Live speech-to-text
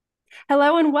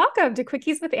Hello and welcome to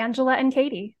Quickies with Angela and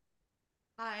Katie.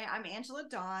 Hi, I'm Angela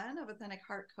Dawn of Authentic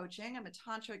Heart Coaching. I'm a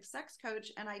tantric sex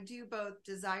coach, and I do both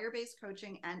desire-based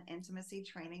coaching and intimacy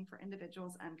training for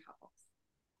individuals and couples.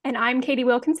 And I'm Katie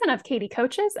Wilkinson of Katie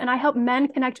Coaches, and I help men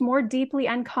connect more deeply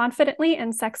and confidently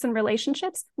in sex and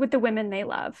relationships with the women they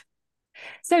love.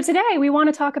 So today we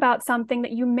want to talk about something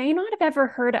that you may not have ever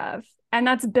heard of, and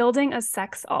that's building a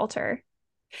sex altar.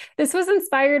 This was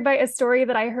inspired by a story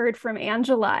that I heard from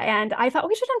Angela, and I thought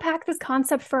we should unpack this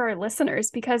concept for our listeners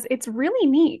because it's really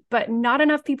neat, but not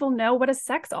enough people know what a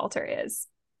sex altar is.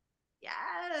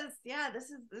 Yes, yeah,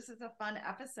 this is a fun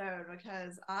episode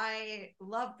because I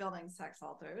love building sex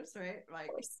altars, right? Of Like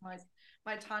course.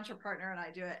 my tantra partner and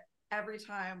I do it every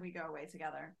time we go away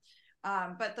together.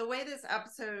 But the way this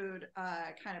episode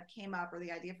kind of came up, or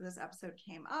the idea for this episode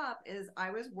came up, is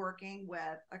I was working with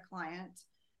a client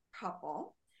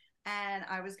couple and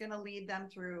I was going to lead them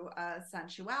through a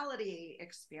sensuality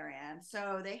experience.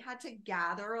 So they had to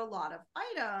gather a lot of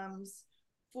items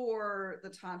for the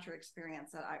Tantra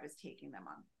experience that I was taking them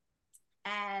on.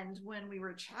 And when we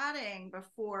were chatting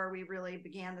before we really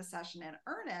began the session in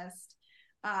earnest,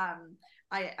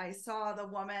 I saw the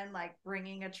woman like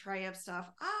bringing a tray of stuff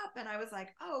up, and I was like,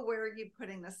 "Oh, where are you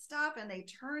putting the stuff?" And they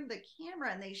turned the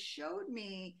camera and they showed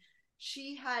me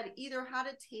she had either had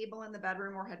a table in the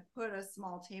bedroom or had put a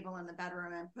small table in the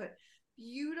bedroom and put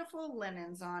beautiful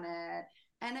linens on it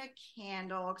and a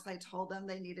candle, because I told them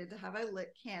they needed to have a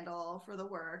lit candle for the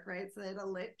work, right? So they had a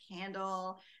lit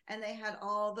candle and they had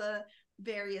all the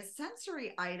various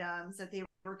sensory items that they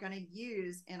were going to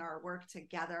use in our work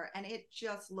together. And it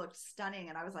just looked stunning.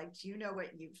 And I was like, do you know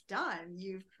what you've done?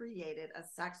 You've created a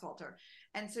sex altar.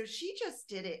 And so she just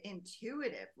did it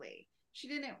intuitively. She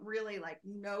didn't really like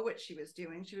know what she was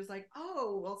doing. She was like,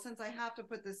 oh, well, since I have to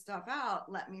put this stuff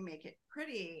out, let me make it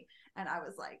pretty. And I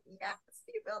was like, yes,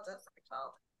 you built a sex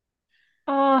altar.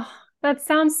 Oh, that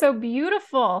sounds so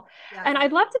beautiful. And Yes.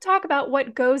 I'd love to talk about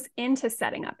what goes into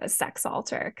setting up a sex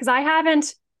altar because I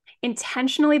haven't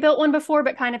intentionally built one before,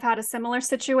 but kind of had a similar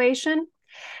situation.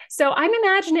 So I'm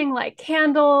imagining like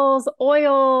candles,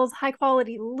 oils, high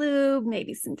quality lube,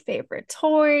 maybe some favorite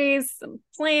toys, some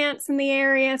plants in the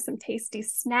area, some tasty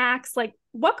snacks. Like,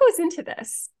 what goes into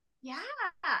this? Yeah.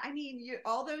 I mean,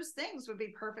 all those things would be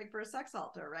perfect for a sex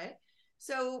altar, right?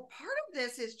 So part of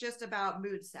this is just about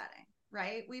mood setting,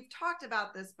 right? We've talked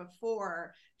about this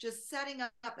before, just setting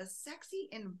up a sexy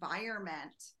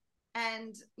environment.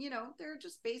 And, they're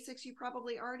just basics you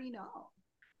probably already know.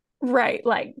 Right,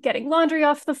 like getting laundry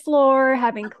off the floor,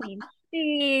 having clean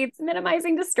sheets,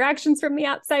 minimizing distractions from the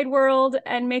outside world,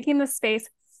 and making the space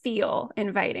feel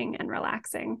inviting and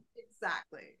relaxing.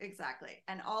 Exactly.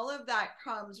 And all of that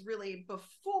comes really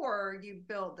before you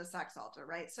build the sex altar,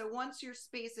 right? So once your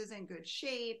space is in good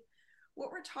shape, what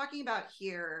we're talking about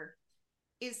here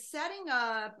is setting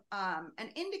up an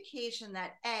indication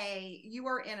that A, you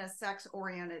are in a sex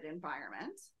oriented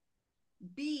environment,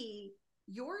 B,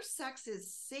 your sex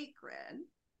is sacred,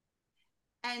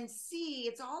 and C,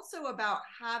 it's also about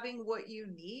having what you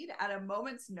need at a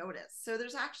moment's notice. So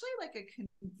there's actually like a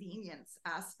convenience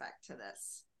aspect to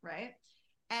this, right?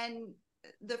 And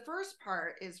the first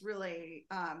part is really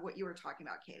what you were talking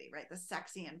about, Katie, right? The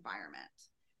sexy environment.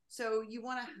 So you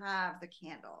want to have the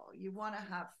candle, you want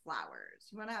to have flowers,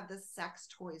 you want to have the sex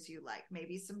toys you like,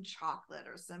 maybe some chocolate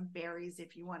or some berries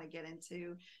if you want to get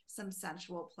into some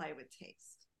sensual play with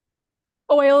taste.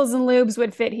 Oils and lubes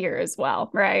would fit here as well,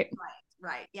 right?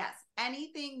 Right. Yes.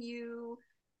 Anything you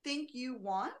think you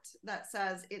want that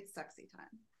says it's sexy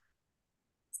time.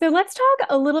 So let's talk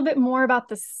a little bit more about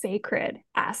the sacred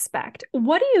aspect.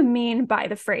 What do you mean by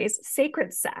the phrase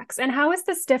sacred sex? And how is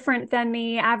this different than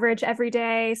the average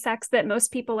everyday sex that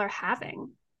most people are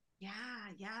having?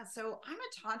 Yeah. So I'm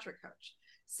a tantra coach.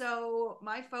 So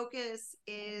my focus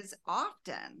is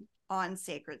often on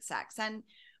sacred sex. And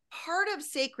part of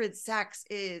sacred sex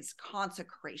is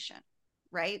consecration,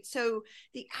 right? So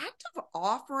the act of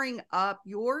offering up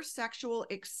your sexual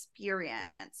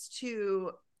experience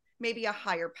to maybe a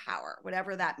higher power,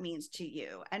 whatever that means to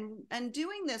you. And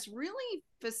doing this really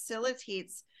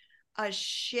facilitates a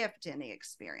shift in the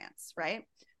experience, right?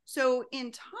 So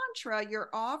in Tantra, you're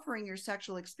offering your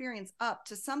sexual experience up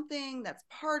to something that's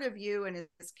part of you and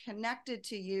is connected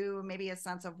to you, maybe a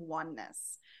sense of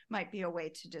oneness might be a way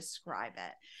to describe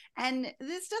it. And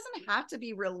this doesn't have to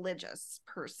be religious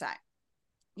per se.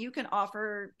 You can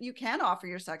offer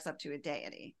your sex up to a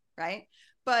deity, right?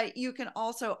 But you can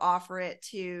also offer it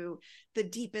to the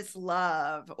deepest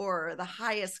love or the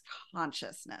highest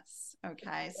consciousness.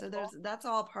 Okay. So that's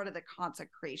all part of the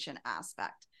consecration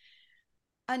aspect.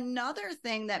 Another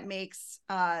thing that makes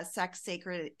sex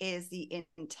sacred is the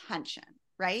intention,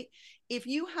 right? If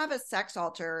you have a sex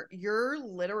altar, you're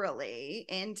literally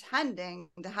intending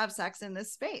to have sex in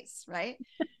this space, right?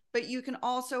 But you can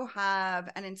also have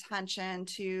an intention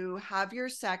to have your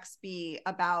sex be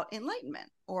about enlightenment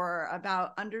or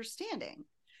about understanding.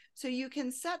 So you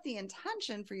can set the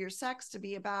intention for your sex to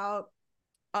be about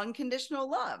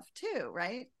unconditional love too,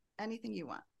 right? Anything you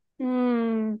want.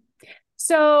 Mm.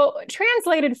 So,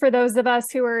 translated for those of us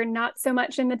who are not so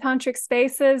much in the tantric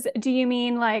spaces, do you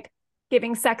mean like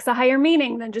giving sex a higher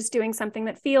meaning than just doing something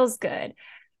that feels good?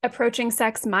 Approaching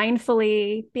sex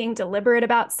mindfully, being deliberate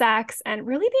about sex, and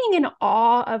really being in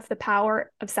awe of the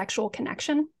power of sexual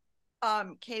connection?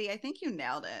 Katie, I think you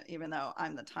nailed it, even though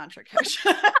I'm the tantra coach.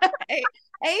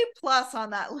 A plus on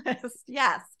that list.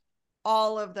 Yes.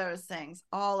 All of those things.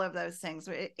 All of those things.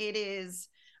 It is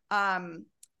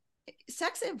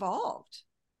sex evolved,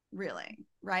 really,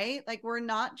 right? Like we're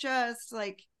not just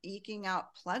like eking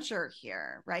out pleasure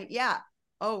here, right? Yeah.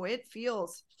 Oh, it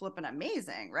feels flipping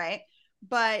amazing, right?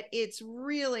 But it's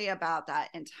really about that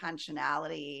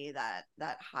intentionality,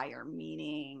 that higher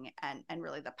meaning, and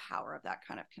really the power of that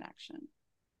kind of connection.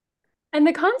 And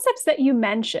the concepts that you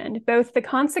mentioned, both the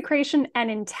consecration and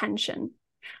intention,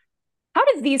 how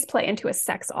do these play into a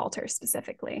sex altar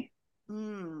specifically?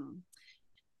 Mm.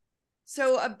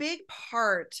 So a big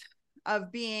part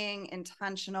of being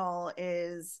intentional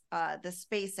is the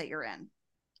space that you're in.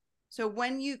 So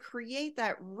when you create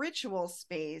that ritual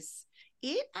space,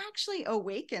 it actually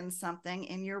awakens something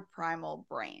in your primal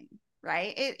brain,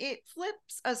 right? It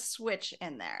flips a switch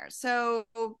in there. So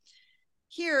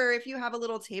here, if you have a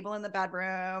little table in the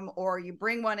bedroom or you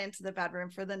bring one into the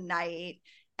bedroom for the night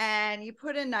and you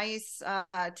put a nice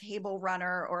table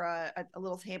runner or a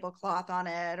little tablecloth on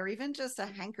it, or even just a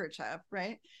handkerchief,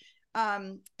 right?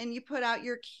 And you put out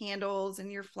your candles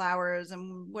and your flowers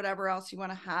and whatever else you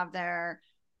want to have there.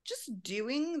 Just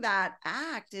doing that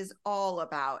act is all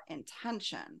about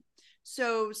intention.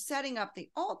 So setting up the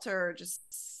altar just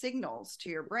signals to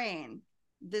your brain,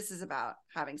 this is about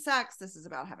having sex, this is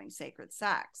about having sacred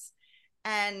sex.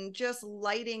 And just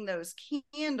lighting those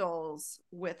candles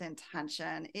with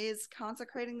intention is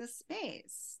consecrating the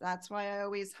space. That's why I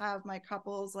always have my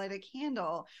couples light a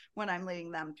candle when I'm leading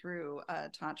them through a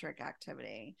tantric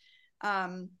activity.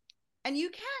 And you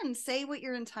can say what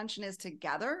your intention is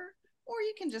together, or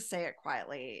you can just say it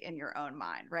quietly in your own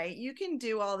mind, right? You can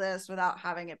do all this without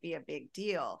having it be a big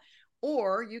deal.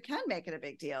 Or you can make it a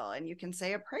big deal and you can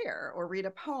say a prayer or read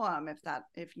a poem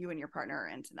if you and your partner are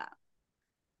into that.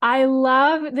 I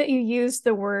love that you used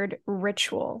the word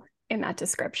ritual in that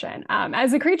description.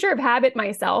 As a creature of habit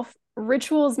myself,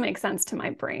 rituals make sense to my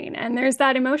brain. And there's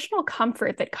that emotional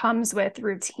comfort that comes with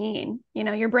routine. You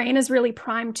know, your brain is really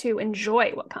primed to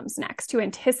enjoy what comes next, to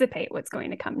anticipate what's going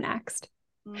to come next.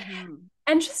 Mm-hmm.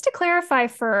 And just to clarify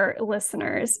for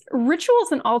listeners,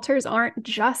 rituals and altars aren't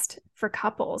just for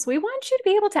couples. We want you to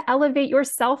be able to elevate your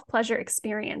self pleasure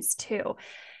experience too,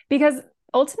 because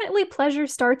ultimately pleasure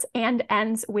starts and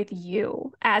ends with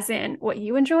you, as in what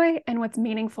you enjoy and what's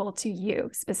meaningful to you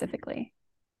specifically.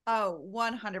 Oh,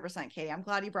 100%, Katie. I'm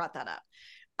glad you brought that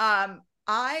up.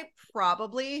 I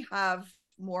probably have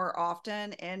more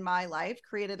often in my life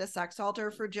created a sex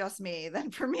altar for just me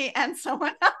than for me and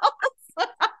someone else.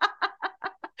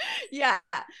 Yeah.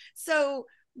 So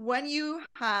when you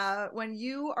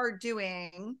are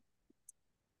doing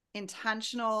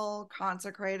intentional,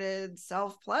 consecrated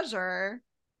self pleasure,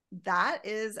 that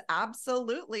is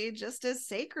absolutely just as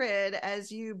sacred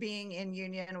as you being in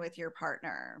union with your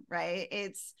partner, right?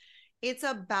 It's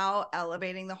about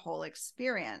elevating the whole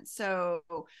experience. So,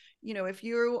 if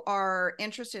you are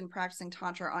interested in practicing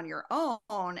tantra on your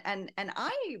own, and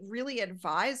I really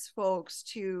advise folks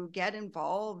to get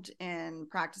involved in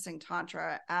practicing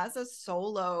tantra as a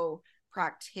solo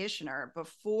practitioner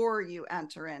before you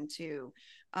enter into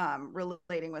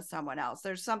relating with someone else.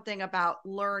 There's something about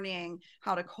learning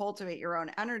how to cultivate your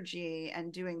own energy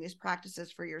and doing these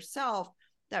practices for yourself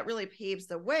that really paves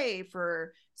the way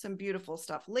for some beautiful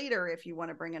stuff later if you want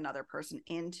to bring another person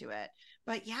into it.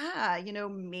 But yeah,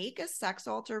 make a sex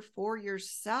altar for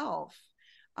yourself.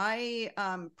 I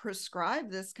prescribe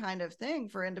this kind of thing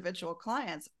for individual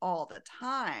clients all the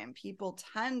time. People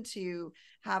tend to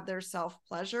have their self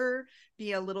pleasure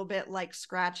be a little bit like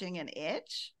scratching an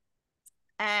itch.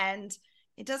 And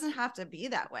it doesn't have to be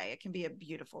that way. It can be a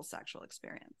beautiful sexual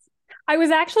experience. I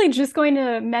was actually just going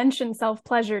to mention self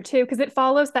pleasure too, because it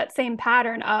follows that same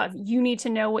pattern of you need to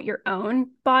know what your own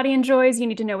body enjoys. You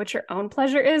need to know what your own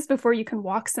pleasure is before you can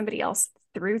walk somebody else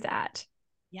through that.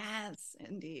 Yes,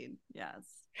 indeed. Yes.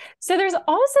 So there's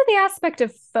also the aspect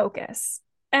of focus.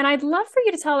 And I'd love for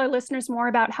you to tell our listeners more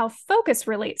about how focus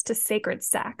relates to sacred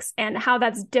sex and how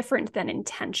that's different than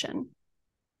intention.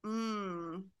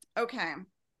 Okay.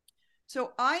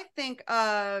 So I think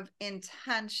of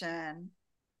intention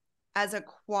as a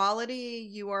quality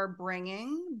you are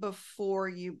bringing before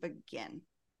you begin,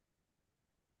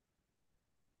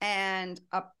 and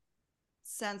a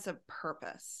sense of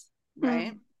purpose,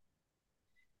 right? Mm.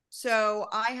 So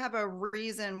I have a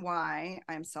reason why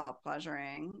I'm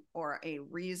self-pleasuring, or a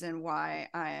reason why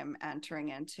I am entering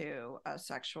into a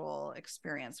sexual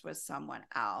experience with someone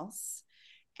else.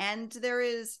 And there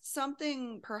is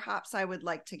something perhaps I would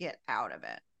like to get out of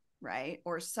it, right?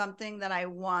 Or something that I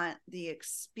want the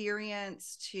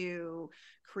experience to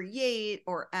create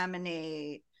or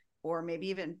emanate, or maybe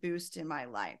even boost in my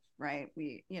life, right?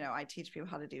 I teach people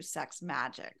how to do sex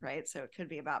magic, right? So it could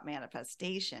be about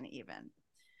manifestation even.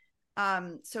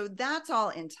 So that's all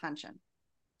intention.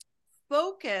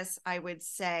 Focus, I would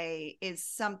say, is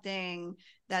something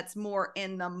that's more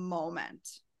in the moment,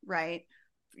 right?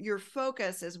 Your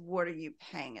focus is, what are you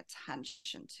paying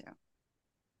attention to?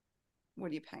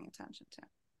 What are you paying attention to?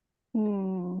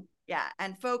 Mm. Yeah.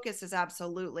 And focus is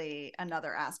absolutely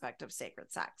another aspect of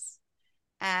sacred sex.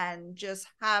 And just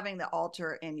having the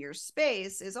altar in your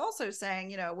space is also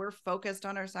saying, we're focused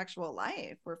on our sexual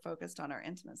life. We're focused on our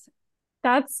intimacy.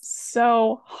 That's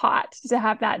so hot to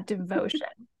have that devotion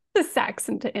to sex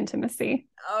and to intimacy.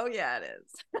 Oh, yeah, it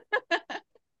is.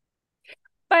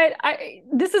 But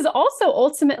this is also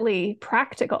ultimately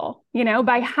practical,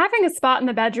 by having a spot in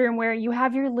the bedroom where you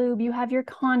have your lube, you have your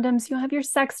condoms, you have your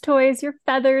sex toys, your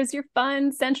feathers, your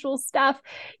fun, sensual stuff.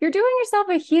 You're doing yourself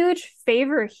a huge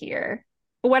favor here.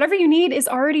 Whatever you need is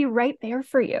already right there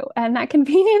for you. And that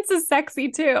convenience is sexy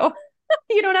too.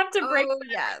 You don't have to break Oh, the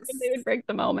yes. they would break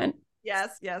the moment.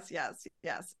 Yes, yes, yes,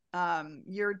 yes.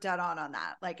 You're dead on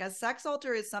that. Like, a sex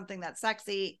altar is something that's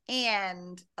sexy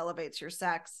and elevates your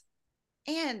sex.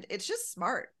 And it's just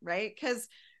smart, right? Because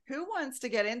who wants to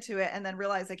get into it and then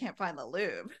realize they can't find the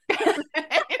lube? Right?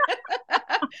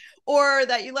 Or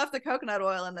that you left the coconut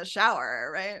oil in the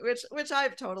shower, right? Which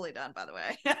I've totally done, by the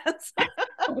way. Yes.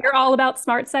 We're all about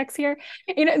smart sex here.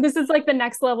 This is like the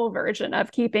next level version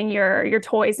of keeping your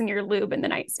toys and your lube in the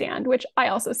nightstand, which I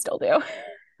also still do.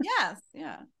 Yes.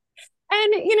 Yeah.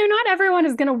 And, not everyone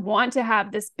is going to want to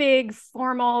have this big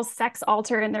formal sex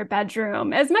altar in their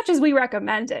bedroom as much as we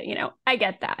recommend it. I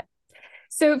get that.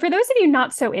 So, for those of you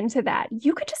not so into that,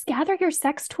 you could just gather your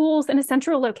sex tools in a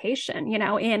central location,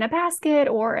 in a basket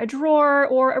or a drawer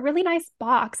or a really nice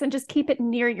box, and just keep it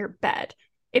near your bed.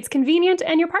 It's convenient,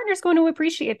 and your partner's going to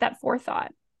appreciate that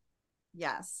forethought.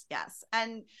 Yes. Yes.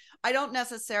 And I don't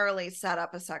necessarily set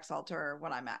up a sex altar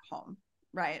when I'm at home,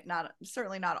 right? Not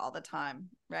certainly not all the time,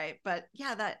 right? But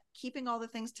yeah, that keeping all the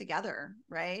things together,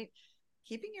 right?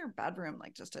 Keeping your bedroom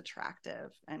like just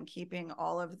attractive, and keeping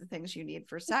all of the things you need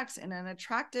for sex in an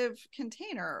attractive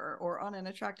container or on an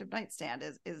attractive nightstand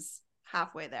is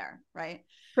halfway there, right?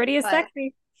 Pretty is But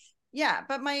sexy. yeah,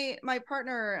 but my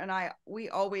partner and I, we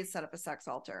always set up a sex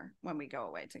altar when we go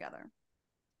away together.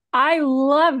 I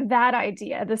love that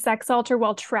idea. The sex altar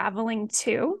while traveling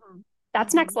too. Mm-hmm.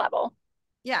 That's next Mm-hmm. level.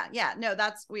 Yeah, yeah. No,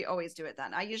 we always do it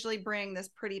then. I usually bring this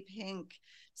pretty pink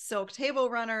silk table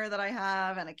runner that I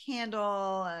have, and a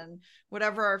candle, and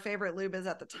whatever our favorite lube is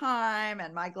at the time,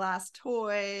 and my glass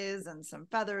toys, and some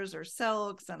feathers or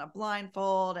silks, and a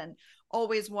blindfold. And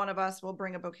always one of us will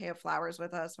bring a bouquet of flowers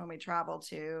with us when we travel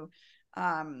to,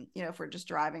 if we're just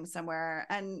driving somewhere.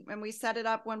 And we set it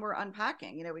up when we're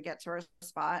unpacking. We get to our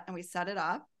spot and we set it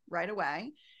up right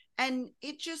away. And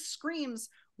it just screams,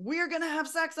 we're going to have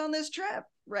sex on this trip,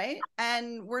 right?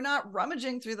 And we're not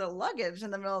rummaging through the luggage in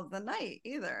the middle of the night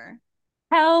either.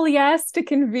 Hell yes to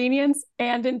convenience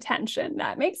and intention.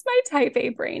 That makes my type A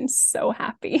brain so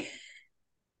happy.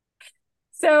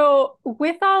 So,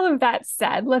 with all of that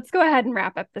said, let's go ahead and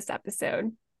wrap up this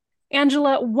episode.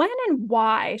 Angela, when and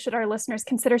why should our listeners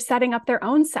consider setting up their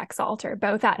own sex altar,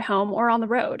 both at home or on the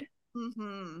road?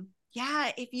 Mm-hmm.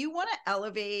 Yeah, if you want to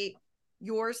elevate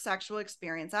your sexual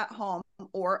experience at home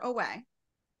or away,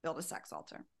 build a sex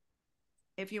altar.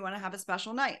 If you want to have a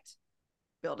special night,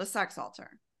 build a sex altar.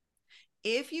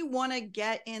 If you want to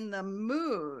get in the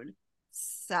mood,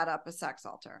 set up a sex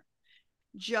altar.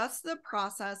 Just the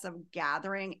process of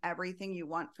gathering everything you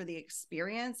want for the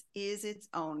experience is its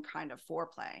own kind of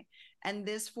foreplay. And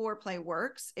this foreplay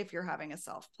works if you're having a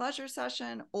self-pleasure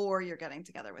session or you're getting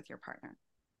together with your partner.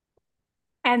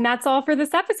 And that's all for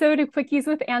this episode of Quickies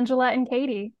with Angela and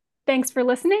Katie. Thanks for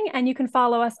listening, and you can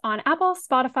follow us on Apple,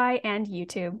 Spotify, and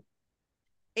YouTube.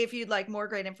 If you'd like more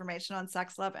great information on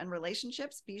sex, love, and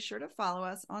relationships, be sure to follow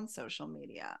us on social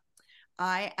media.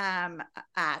 I am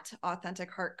at Authentic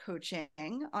Heart Coaching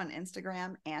on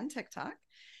Instagram and TikTok.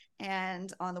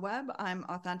 And on the web, I'm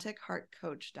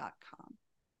AuthenticHeartCoach.com.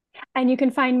 And you can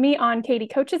find me on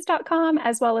katiecoaches.com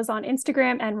as well as on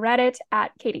Instagram and Reddit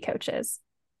at katiecoaches.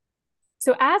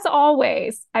 So as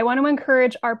always, I want to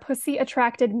encourage our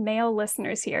pussy-attracted male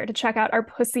listeners here to check out our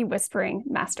Pussy Whispering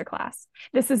Masterclass.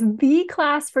 This is the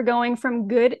class for going from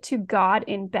good to God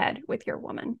in bed with your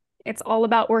woman. It's all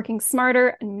about working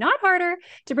smarter, not harder,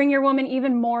 to bring your woman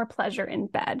even more pleasure in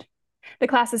bed. The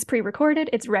class is pre-recorded,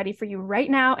 it's ready for you right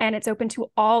now, and it's open to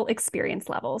all experience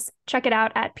levels. Check it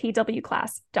out at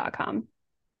pwclass.com.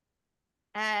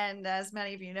 And as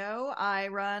many of you know, I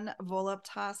run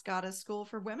Voluptas Goddess School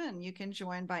for Women. You can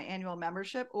join by annual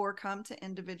membership or come to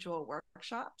individual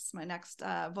workshops. My next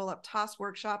Voluptas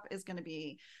workshop is going to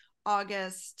be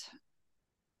August,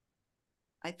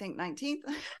 I think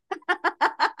 19th.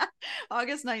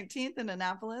 August 19th in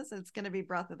Annapolis. It's going to be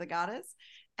Breath of the Goddess.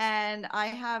 And I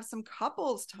have some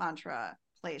couples Tantra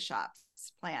play shops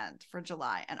planned for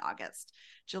July and August.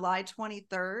 July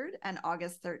 23rd and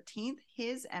August 13th,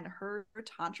 his and her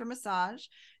Tantra massage.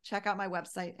 Check out my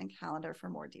website and calendar for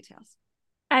more details.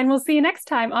 And we'll see you next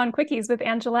time on Quickies with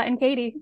Angela and Katie.